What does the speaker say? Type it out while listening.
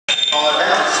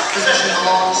Possession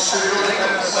belongs to the Golden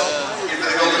Eagles. Here for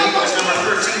the Golden Eagles,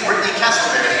 number 13, Brittany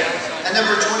Castleberry, and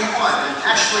number 21,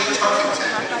 Ashley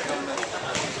Tarkington.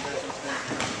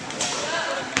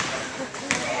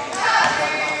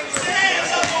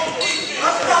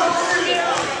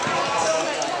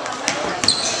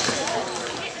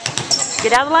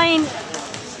 Get out of the lane.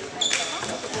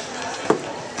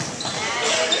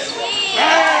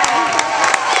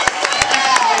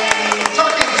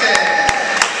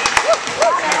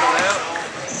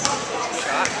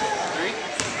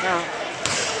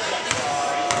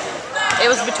 It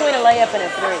was between a layup and a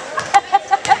three.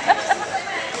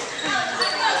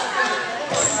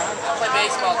 Play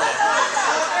baseball.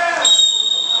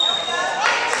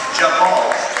 Jump ball.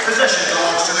 Possession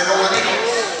belongs to the Golden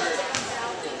Eagles.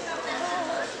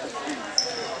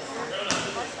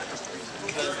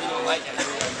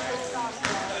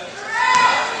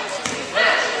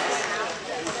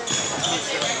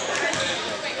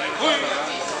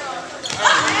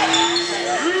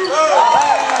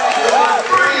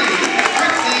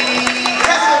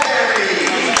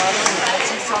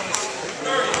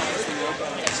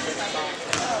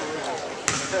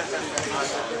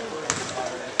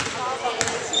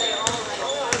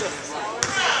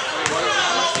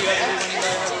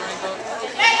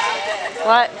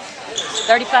 What?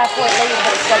 35-point lead,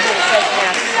 but it's going to be a second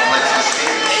half.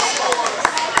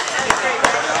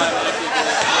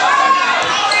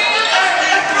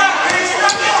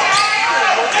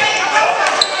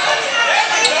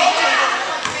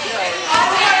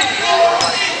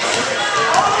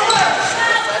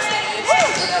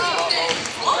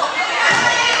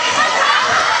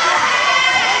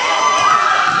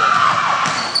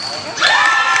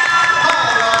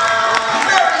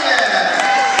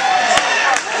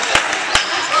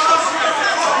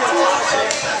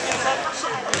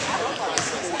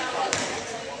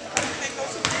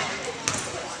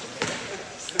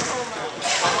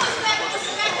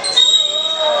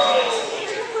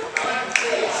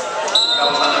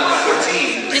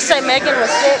 Did you say Megan was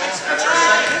sick? That's her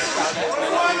second.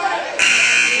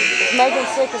 Is Megan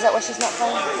sick? Is that why she's not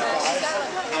playing? For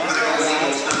the Golden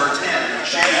Eagles, number 10,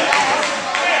 Shayla.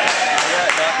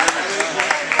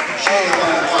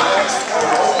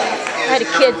 I had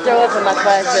a kid throw up in my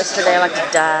class yesterday. I like to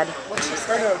died.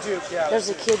 There was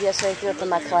a kid yesterday threw up in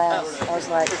my class. I was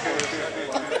like...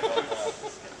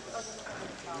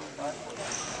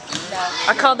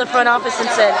 I called the front office and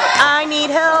said, I need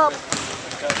help.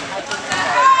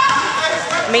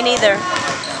 Me neither.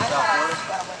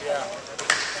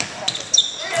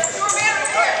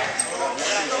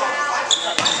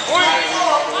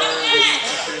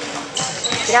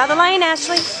 Get out of the lane,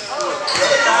 Ashley.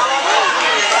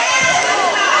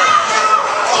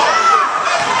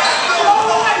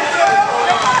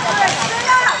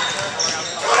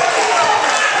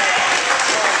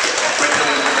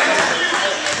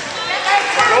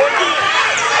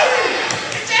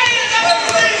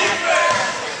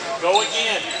 Go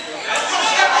again.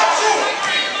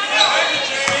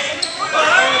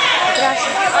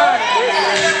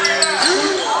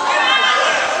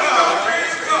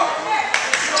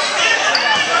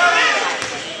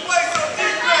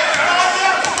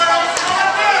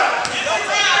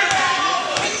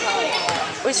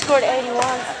 We scored 81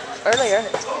 earlier.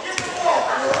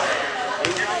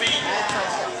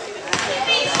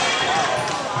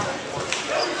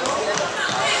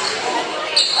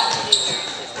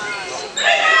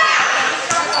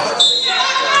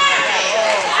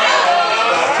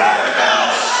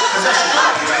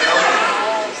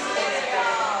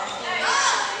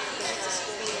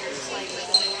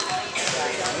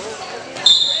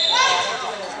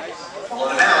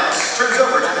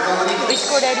 We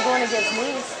scored 81 against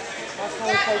me. That's how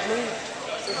we played me.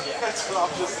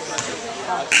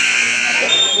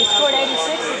 We scored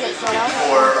 86 against one else.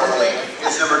 For Oakleaf,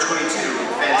 it's number 22,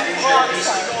 Fantasia.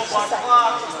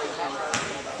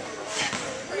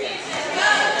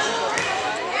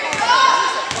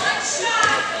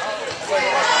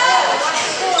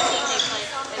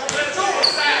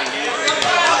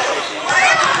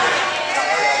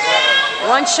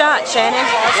 One shot, Shannon.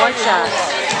 One shot.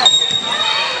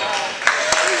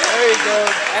 There you go.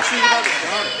 Ask me about the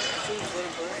jump.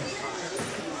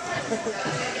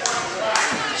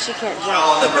 She can't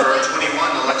Foul jump. number 21,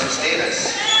 Alexis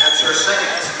Davis. That's her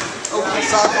second. Oakleaf. I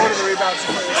saw one of the rebounds.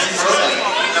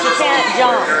 She can't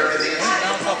jump.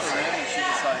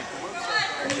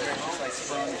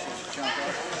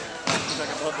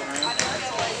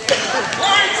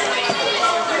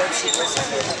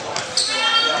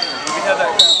 We have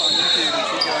that crap on YouTube and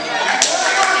she's going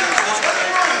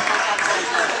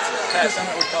Pat,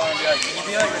 someone would call her and be like, can you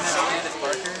be like the next Candace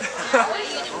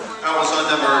Parker?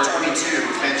 number 22,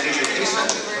 Fantasia Cason.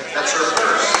 That's her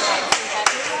first.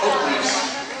 Oakleaf,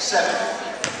 7.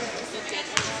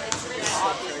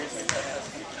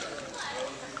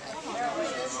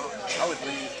 I would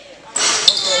leave.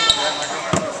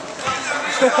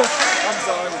 I'm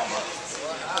sorry.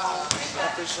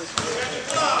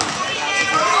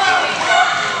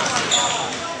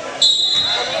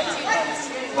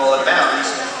 Ball out of bounds.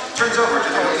 Turns over to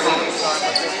the Oakleaf.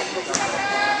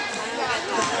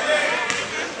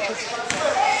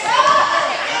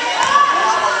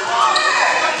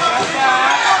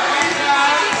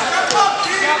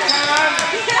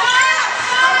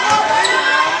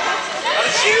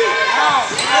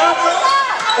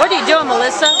 What are you doing,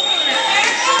 Melissa?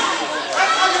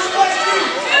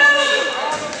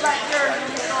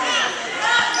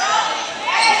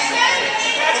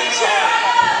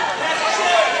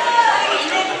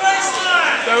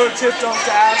 Throw a tipped off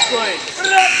to Ashley.